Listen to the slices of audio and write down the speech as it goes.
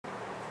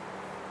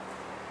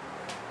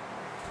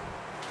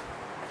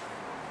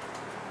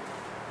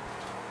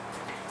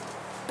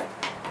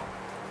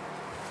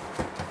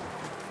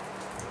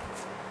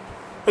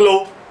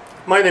Hello,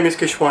 my name is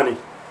Keshwani.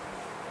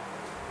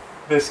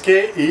 That's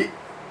Keshwani,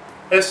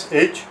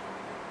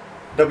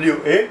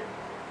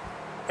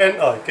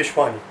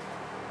 Keshwani.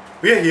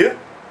 We are here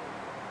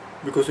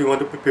because we want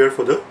to prepare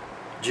for the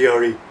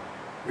GRE.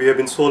 We have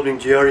been solving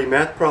GRE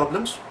math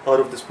problems out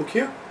of this book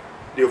here,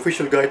 the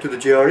official guide to the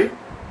GRE,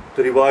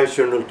 the revised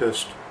journal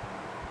test.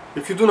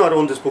 If you do not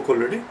own this book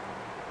already,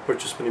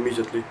 purchase one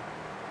immediately.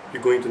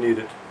 You're going to need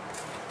it.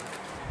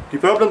 The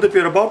problem that we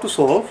are about to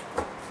solve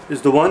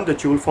is the one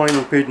that you will find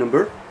on page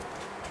number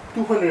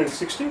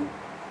 260, and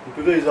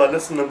today is our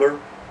lesson number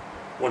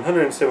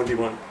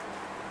 171.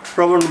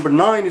 Problem number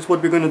 9 is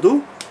what we're going to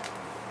do.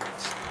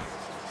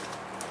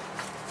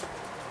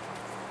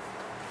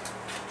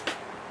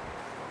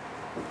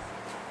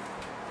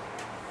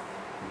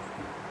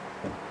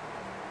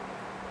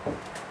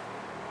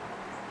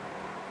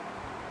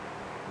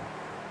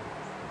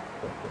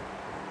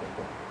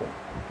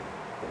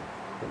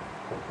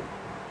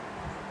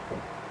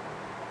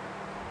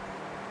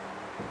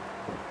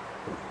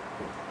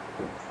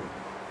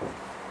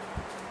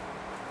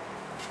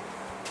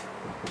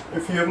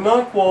 If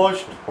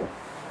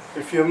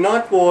you have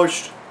not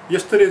watched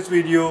yesterday's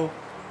video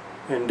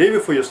and day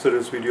before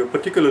yesterday's video,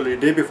 particularly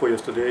day before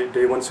yesterday,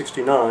 day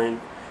 169,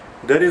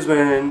 that is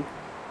when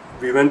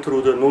we went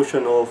through the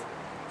notion of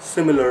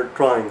similar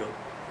triangle.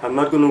 I'm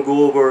not going to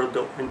go over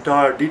the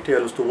entire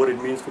details to what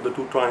it means for the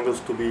two triangles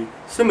to be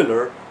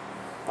similar.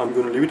 I'm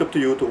going to leave it up to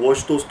you to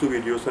watch those two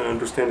videos and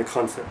understand the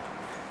concept.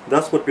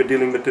 That's what we're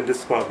dealing with in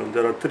this problem.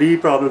 There are 3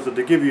 problems that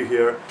they give you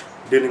here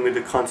dealing with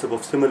the concept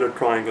of similar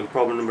triangle.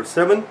 Problem number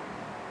 7,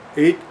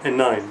 8 and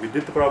 9. We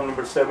did the problem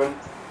number 7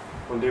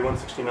 on day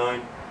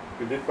 169.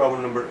 We did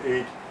problem number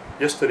 8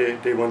 yesterday,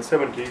 day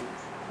 170,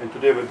 and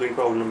today we're doing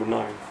problem number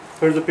 9.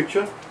 Here's the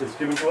picture that's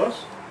given to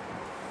us.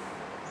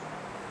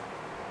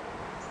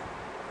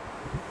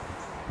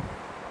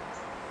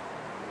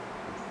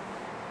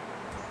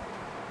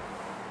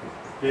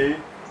 A,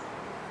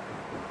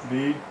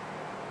 B,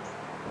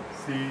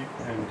 C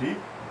and D,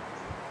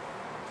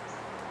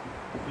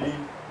 E,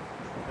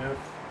 F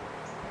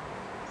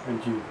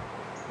and G.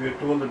 We are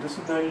told that this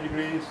is 90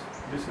 degrees,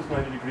 this is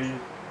 90 degrees,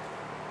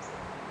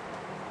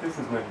 this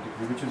is 90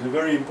 degrees, which is a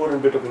very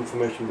important bit of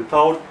information.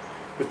 Without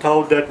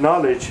that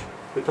knowledge,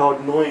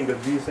 without knowing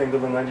that these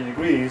angles are 90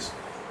 degrees,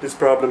 this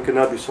problem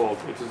cannot be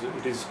solved.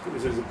 It is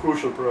a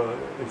crucial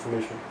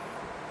information.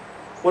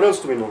 What else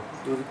do we know?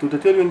 Do they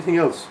tell you anything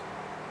else?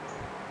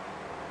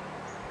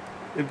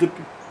 If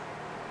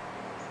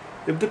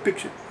the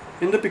picture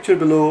in the picture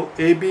below,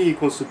 AB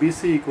equals to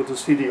BC equals to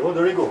CD. Oh,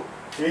 there you go.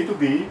 A to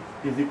B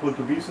is equal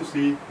to B to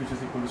C, which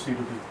is equal to C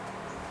to D.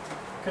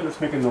 Okay, let's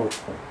make a note.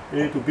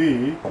 A to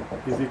B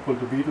is equal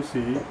to B to C,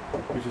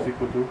 which is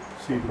equal to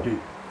C to D.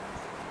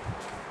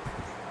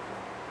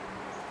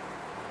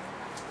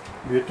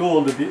 We are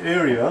told that the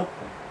area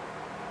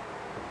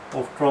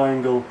of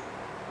triangle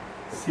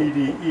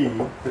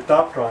CDE, the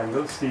top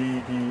triangle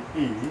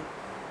CDE,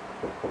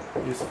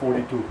 is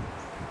 42.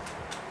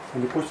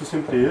 And the question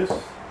simply is,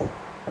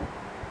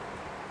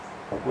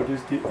 what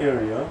is the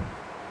area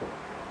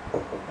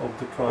of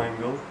the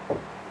triangle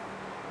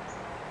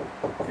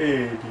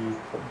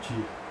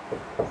ADG?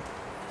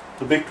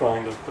 The big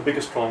triangle, the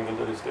biggest triangle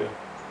that is there.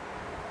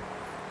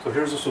 So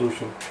here's the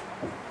solution.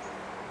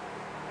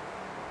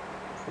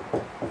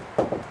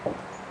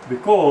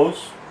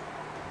 Because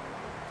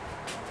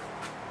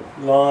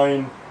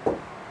line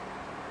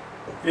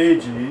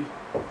AG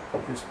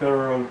is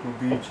parallel to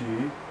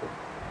BG,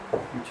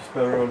 which is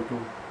parallel to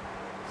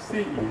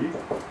CE.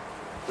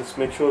 Let's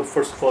make sure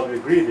first of all we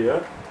agree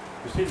there.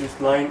 You see this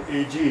line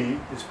AG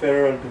is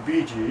parallel to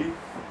BG,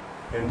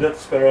 and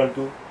that's parallel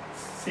to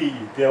CE.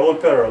 They are all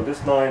parallel,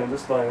 this line and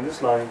this line and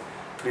this line.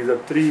 These are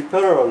 3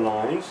 parallel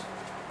lines.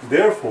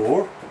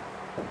 Therefore,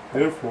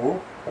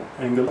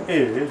 angle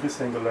A,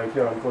 this angle right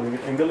here, I'm calling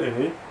it angle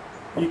A,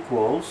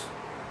 equals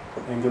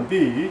angle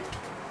B,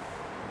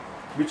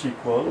 which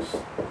equals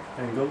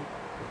angle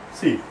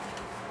C.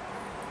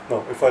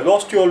 Now, if I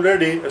lost you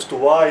already as to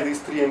why these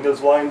 3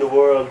 angles, why in the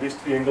world these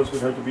 3 angles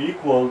would have to be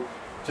equal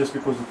just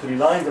because the 3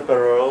 lines are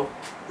parallel,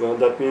 well,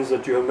 that means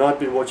that you have not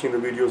been watching the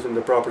videos in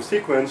the proper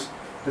sequence.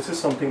 This is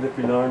something that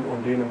we learned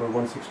on day number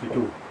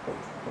 162.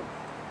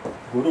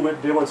 Go to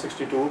day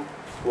 162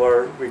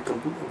 where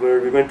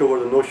we went over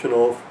the notion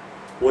of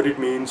what it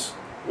means,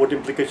 what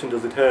implication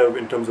does it have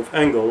in terms of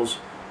angles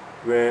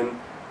when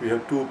we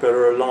have 2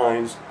 parallel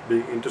lines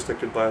being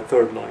intersected by a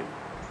 3rd line.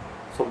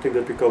 Something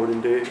that we covered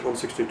in day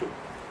 162.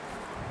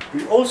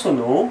 We also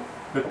know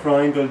that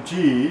triangle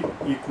G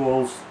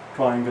equals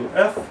triangle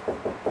F,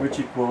 which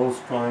equals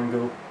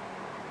triangle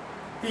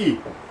E.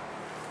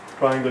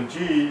 Triangle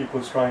G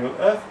equals triangle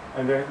F,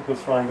 and that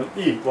equals triangle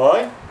E.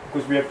 Why?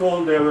 Because we are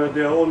told they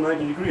are all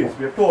 90 degrees.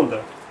 We are told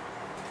that.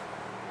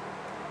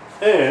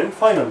 And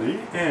finally,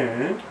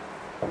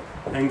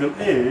 angle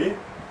A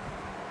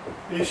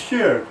is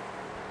shared.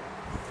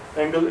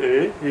 Angle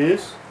A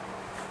is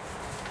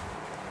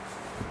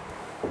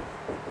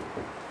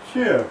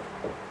shared.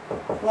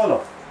 Voila.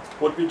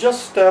 What we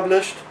just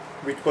established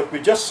what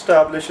we just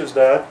established is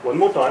that, one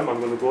more time, I'm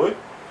going to go it.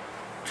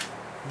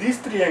 These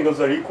three angles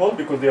are equal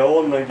because they are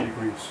all 90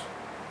 degrees.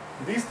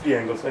 These three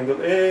angles,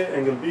 angle A,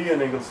 angle B,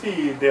 and angle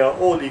C, they are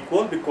all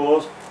equal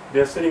because they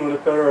are sitting on a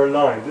parallel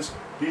line.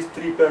 These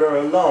three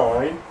parallel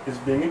line is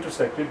being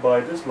intersected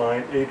by this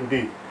line A to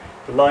D.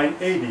 The line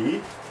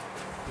AD,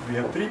 we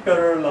have three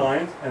parallel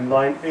lines, and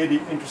line AD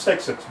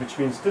intersects it, which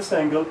means this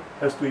angle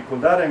has to equal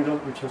that angle,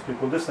 which has to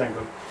equal this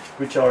angle,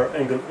 which are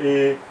angle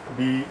A,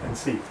 B, and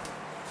C.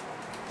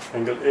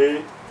 Angle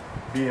A,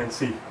 B, and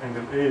C.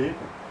 Angle A,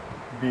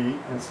 B,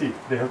 and C.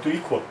 They have to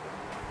equal.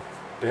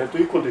 They have to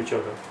equal to each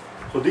other.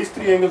 So these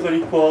three angles are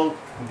equal,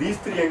 these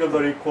three angles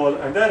are equal,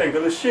 and that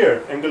angle is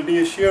shared. Angle D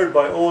is shared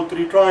by all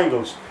three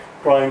triangles.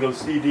 Triangle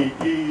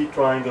CDE,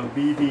 triangle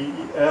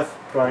BDEF,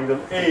 triangle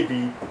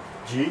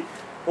ADG.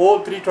 All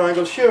three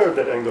triangles share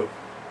that angle,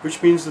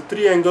 which means the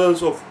three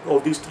angles of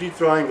these three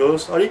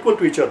triangles are equal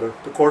to each other.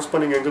 The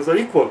corresponding angles are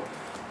equal.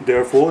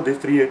 Therefore, these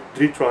three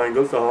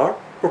triangles are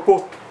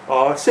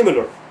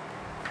similar.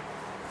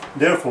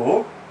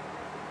 Therefore,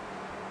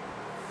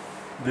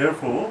 the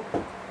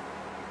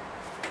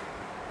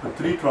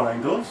three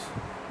triangles,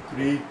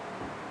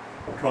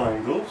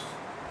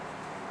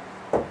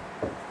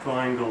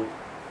 triangle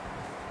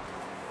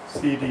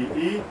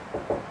CDE,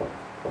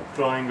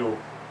 triangle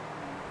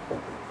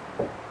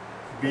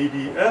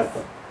BDF,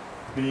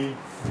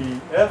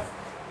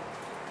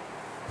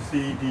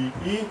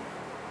 CDE,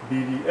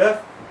 BDF,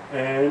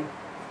 and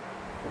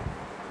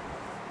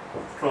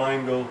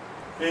triangle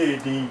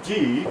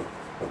ADG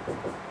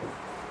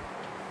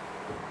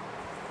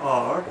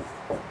are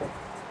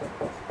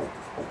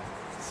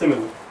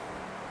similar.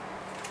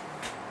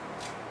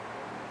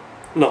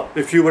 Now,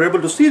 if you were able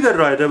to see that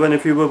right away, and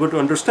if you were able to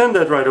understand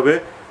that right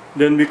away,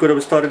 then we could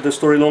have started the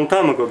story a long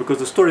time ago, because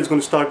the story is going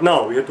to start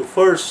now. We had to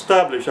first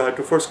establish, I had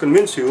to first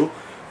convince you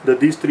that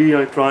these three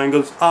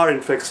triangles are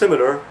in fact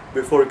similar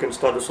before you can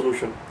start the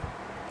solution.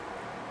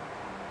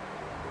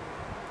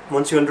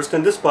 Once you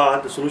understand this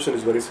part, the solution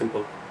is very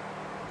simple.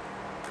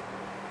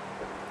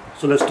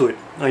 So let's do it.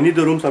 I need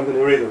the room, so I'm going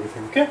to erase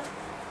everything, okay?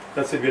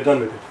 That's it, we're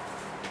done with it.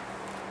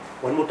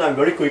 One more time,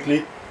 very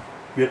quickly.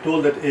 We are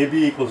told that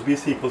AB equals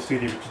BC equals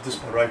CD, which is this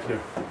part right here.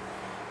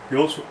 We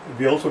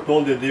also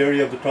told that the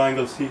area of the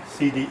triangle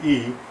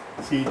CDE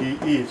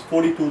is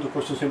 42. The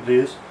question simply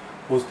is,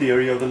 what's the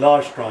area of the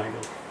large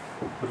triangle?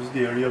 What is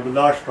the area of the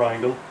large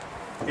triangle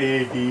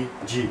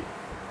ADG?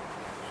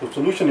 So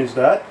solution is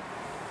that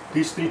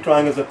these three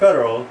triangles are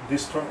parallel.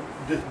 These three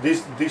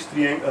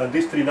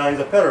lines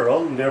are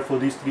parallel, and therefore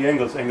these three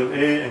angles, angle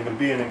A, angle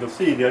B, and angle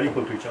C, they are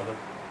equal to each other.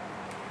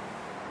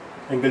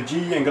 Angle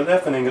G, angle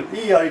F, and angle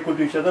E are equal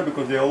to each other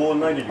because they are all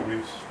 90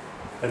 degrees.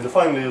 And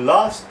finally, the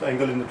last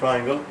angle in the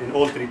triangle, in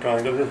all three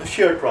triangles, is a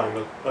shared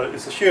triangle.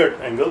 It's a shared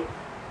angle,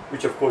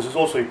 which of course is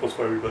also equals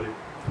for everybody.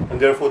 And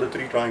therefore the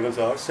three triangles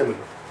are similar.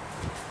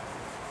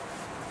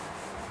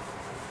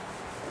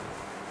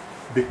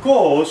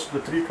 Because the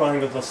three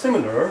triangles are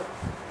similar,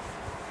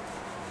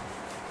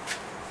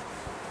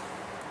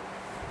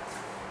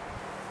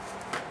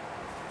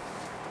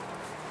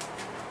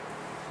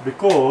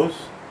 because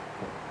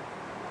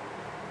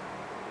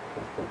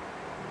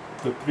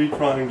the three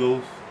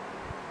triangles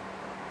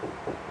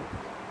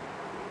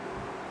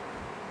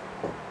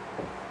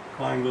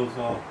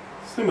are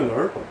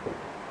similar,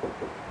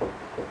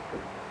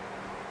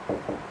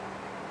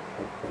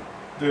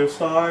 their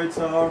sides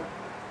are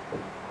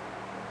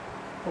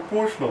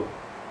proportional.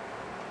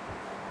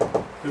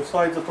 Their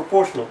sides are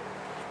proportional.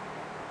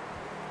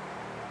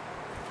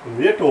 And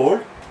we are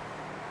told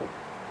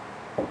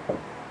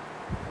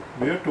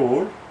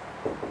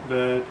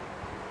that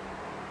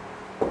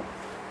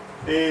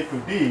A to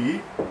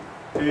D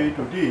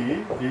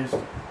is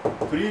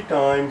 3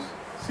 times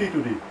C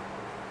to D.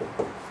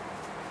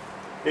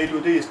 A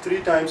to D is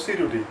 3 times C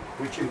to D,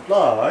 which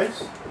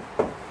implies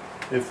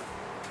if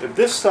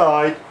this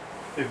side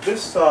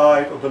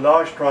of the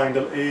large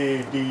triangle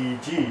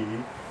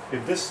ADG,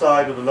 if this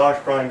side of the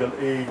large triangle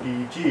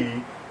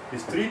ADG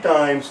is 3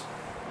 times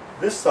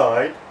this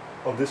side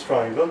of this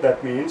triangle,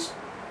 that means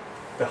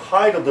the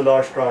height of the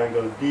large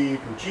triangle D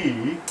to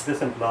G,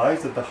 this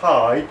implies that the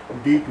height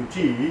D to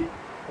G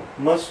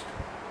must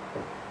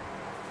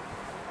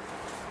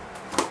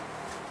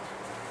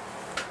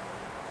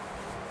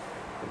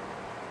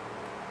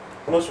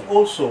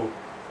also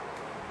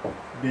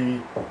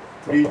be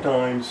 3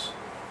 times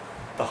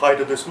the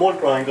height of the small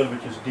triangle,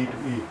 which is D to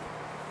E.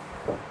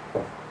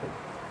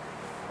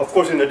 Of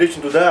course, in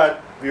addition to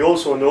that, we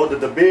also know that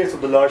the base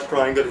of the large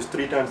triangle is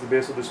 3 times the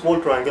base of the small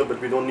triangle,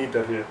 but we don't need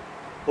that here.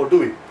 Or do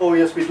we? Oh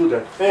yes, we do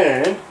that.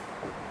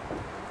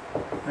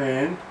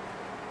 And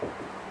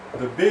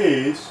the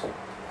base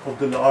of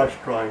the large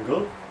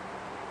triangle,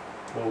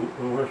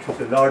 or I should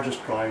say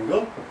largest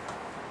triangle,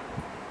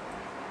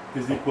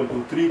 is equal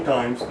to 3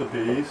 times the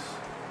base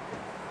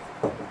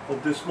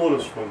of the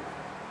smallest one.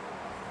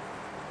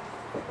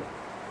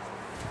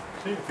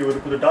 See, if you were to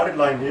put a dotted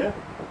line here,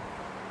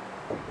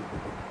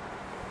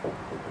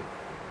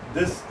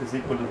 this is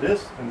equal to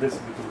this, and this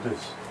is equal to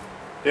this.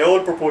 They are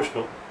all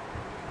proportional.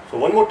 So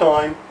one more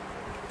time,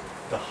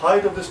 the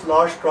height of this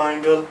large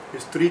triangle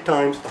is 3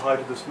 times the height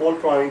of the small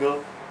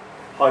triangle.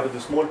 Height of the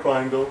small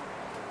triangle,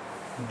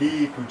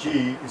 D to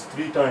G, is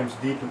 3 times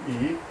D to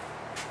E.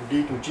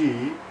 D to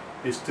G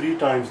is 3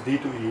 times D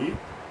to E.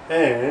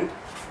 And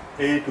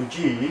A to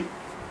G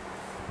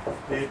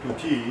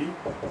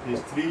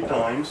is 3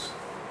 times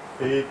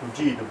A to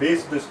G. The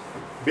base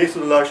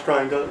of the large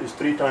triangle is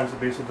 3 times the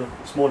base of the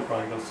small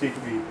triangle, C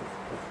to E.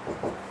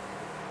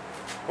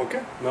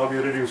 Okay, now we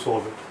are ready to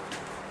solve it.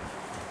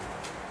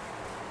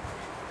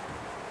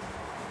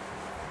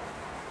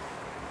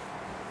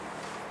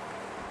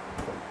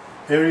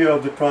 Area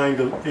of the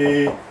triangle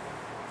ADG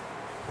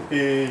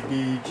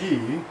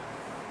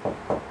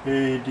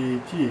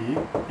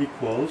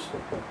equals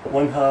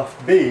 1/2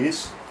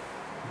 base.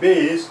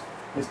 Base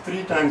is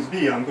 3 times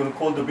B. I'm going to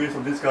call the base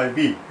of this guy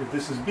B. If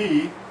this is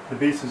B, the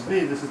base is B,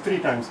 this is 3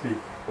 times B.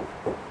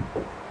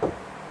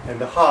 And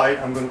the height,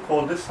 I'm going to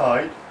call this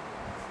height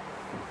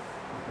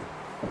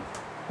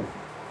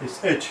is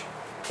H.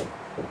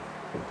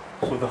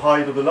 So the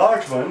height of the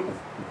large one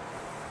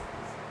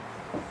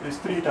is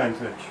 3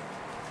 times H.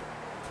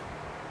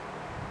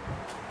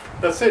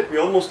 That's it, we're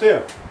almost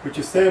there, which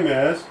is same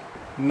as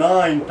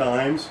 9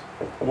 times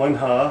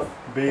 1/2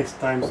 base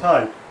times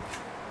height.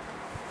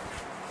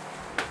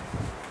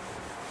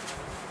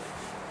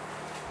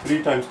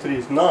 3 times 3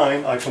 is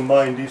 9. I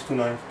combine these two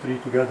 3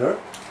 together.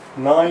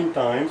 9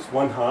 times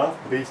 1/2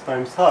 base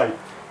times height.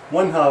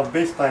 1/2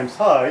 base times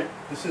height,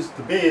 this is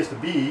the base, the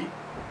B.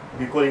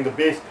 We're calling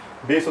the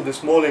base of the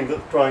small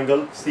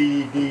triangle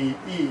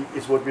CDE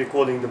is what we're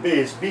calling the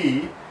base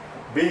B.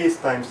 Base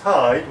times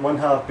height,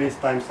 1/2 base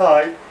times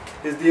height,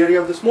 is the area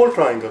of the small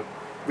triangle,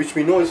 which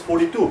we know is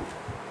 42.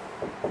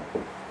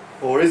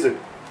 Or is it?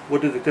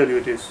 What did it tell you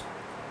it is?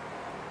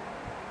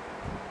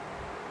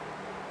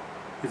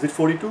 Is it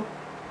 42?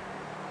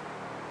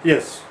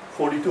 Yes,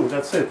 42,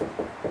 that's it.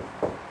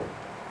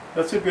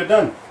 That's it, we're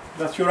done.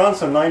 That's your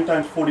answer, 9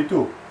 times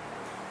 42.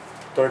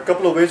 There are a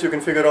couple of ways you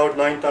can figure out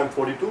 9 times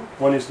 42.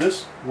 One is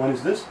this, one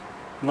is this.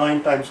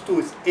 9 times 2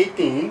 is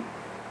 18.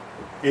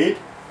 8,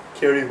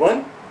 carry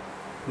 1.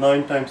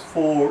 9 times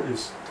 4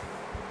 is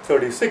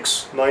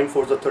 36. 9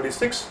 4s are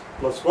 36,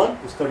 plus 1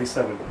 is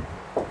 37.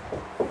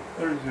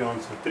 There is the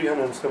answer,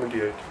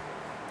 378.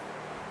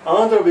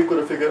 Another way we could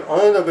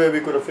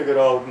have figured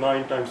out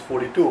 9 times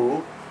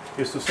 42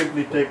 is to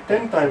simply take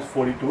 10 times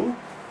 42.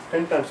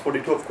 10 times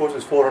 42 of course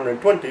is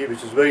 420,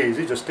 which is very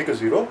easy, just stick a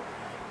 0.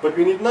 But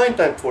we need 9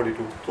 times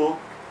 42. So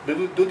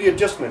do the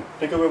adjustment,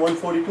 take away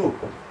 142.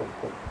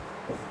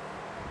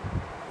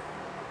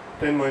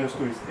 10 minus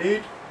 2 is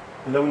 8.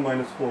 11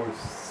 minus 4 is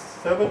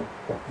 7.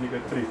 And you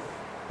get 3.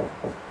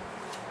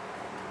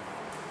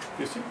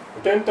 You see,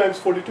 10 times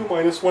 42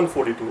 minus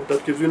 142,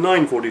 that gives you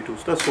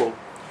 942s, that's all.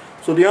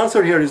 So the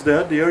answer here is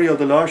that the area of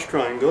the large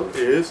triangle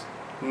is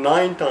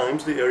 9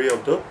 times the area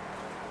of the,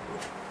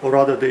 or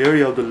rather the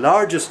area of the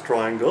largest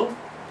triangle.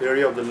 The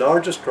area of the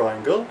largest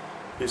triangle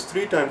is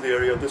 3 times the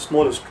area of the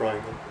smallest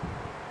triangle.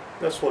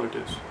 That's all it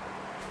is.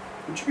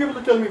 Would you be able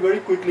to tell me very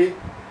quickly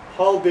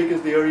how big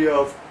is the area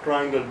of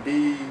triangle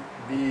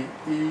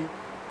DBE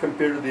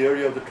compared to the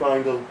area of the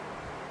triangle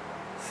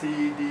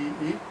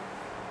CDE?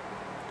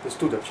 Let's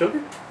do that, shall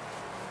we?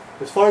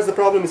 As far as the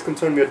problem is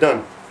concerned, we are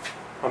done.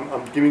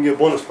 I'm giving you a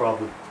bonus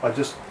problem.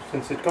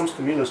 Since it comes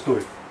to me, let's do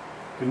it.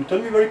 Can you tell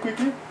me very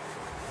quickly?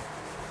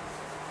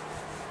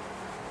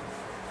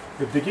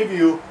 If they give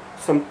you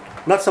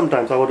not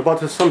sometimes, I was about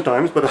to say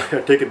sometimes, but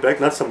I take it back,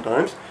 not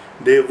sometimes.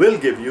 They will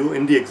give you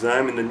in the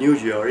exam, in the new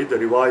GRE, the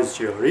revised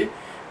GRE,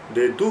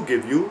 they do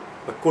give you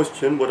a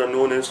question, what are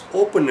known as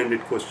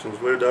open-ended questions,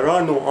 where there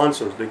are no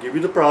answers. They give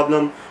you the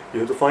problem, you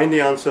have to find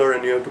the answer,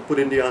 and you have to put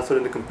in the answer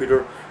in the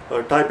computer,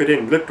 type it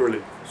in,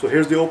 literally. So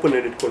here's the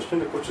open-ended question.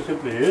 The question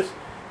simply is,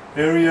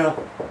 area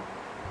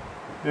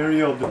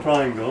of the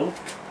triangle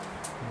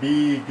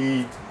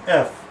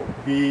BDF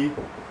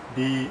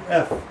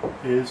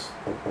is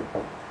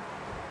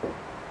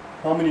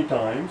how many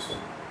times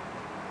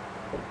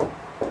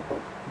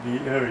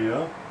the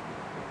area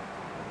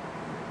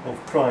of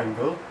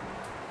triangle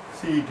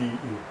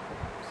CDE.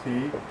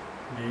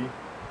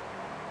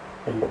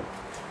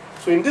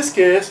 So in this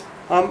case,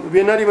 we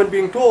are not even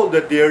being told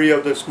that the area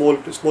of the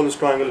smallest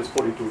triangle is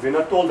 42. We are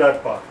not told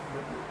that part.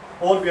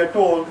 All we are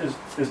told is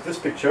this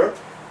picture,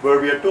 where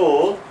we are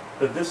told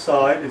that this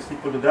side is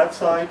equal to that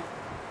side,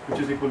 which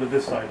is equal to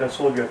this side. That's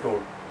all we are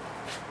told.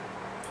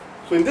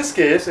 So in this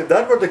case, if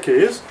that were the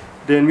case,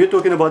 then we're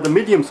talking about the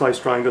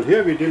medium-sized triangle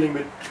here. We're dealing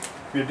with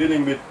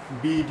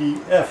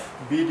BDF.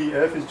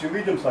 BDF is the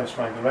medium-sized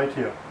triangle right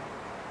here.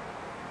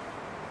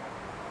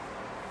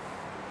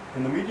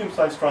 In the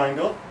medium-sized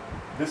triangle,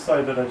 this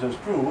side that I just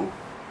drew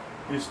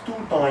is 2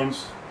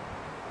 times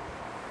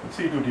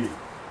C to D.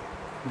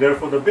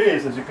 Therefore, the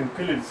base, as you can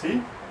clearly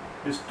see,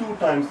 is 2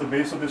 times the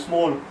base of the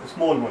small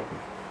one.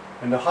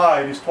 And the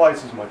height is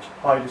twice as much.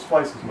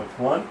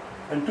 1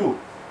 and 2.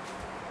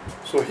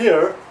 So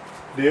here,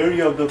 the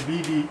area of the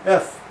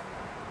BDF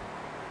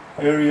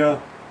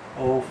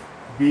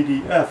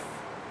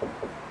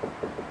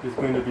is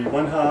going to be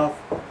 1/2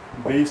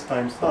 base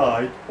times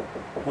height,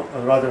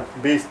 rather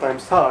base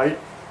times height,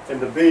 and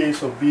the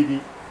base of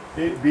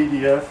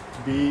BDF.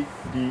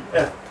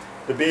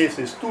 The base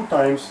is 2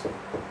 times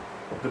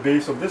the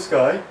base of this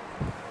guy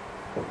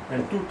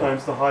and 2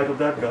 times the height of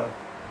that guy.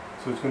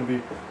 So it's going to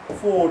be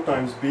 4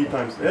 times B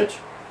times H,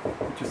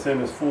 which is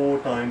same as 4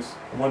 times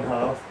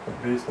 1/2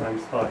 base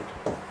times height.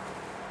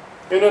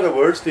 In other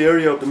words, the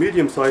area of the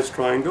medium-sized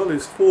triangle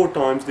is 4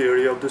 times the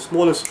area of the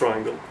smallest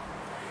triangle.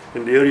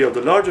 And the area of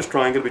the largest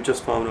triangle we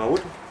just found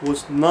out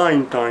was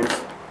 9 times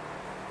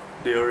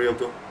the area of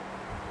the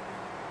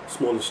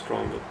smallest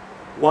triangle.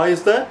 Why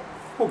is that?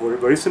 For a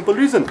very simple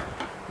reason.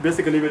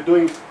 Basically, we're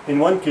doing, in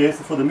one case,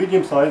 for the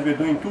medium size,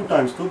 we're doing 2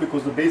 times 2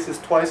 because the base is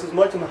twice as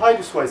much and the height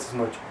is twice as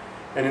much.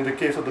 And in the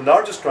case of the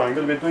largest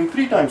triangle, we're doing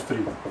 3 times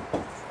 3.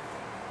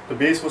 The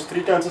base was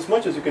 3 times as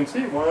much, as you can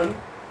see, 1,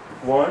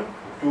 1,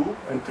 2,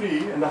 and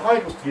 3, and the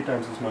height was 3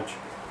 times as much.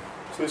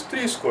 So it's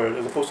 3 squared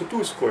as opposed to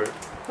 2 squared.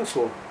 That's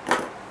all.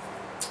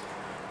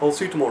 I'll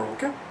see you tomorrow,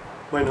 okay?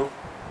 Bye now.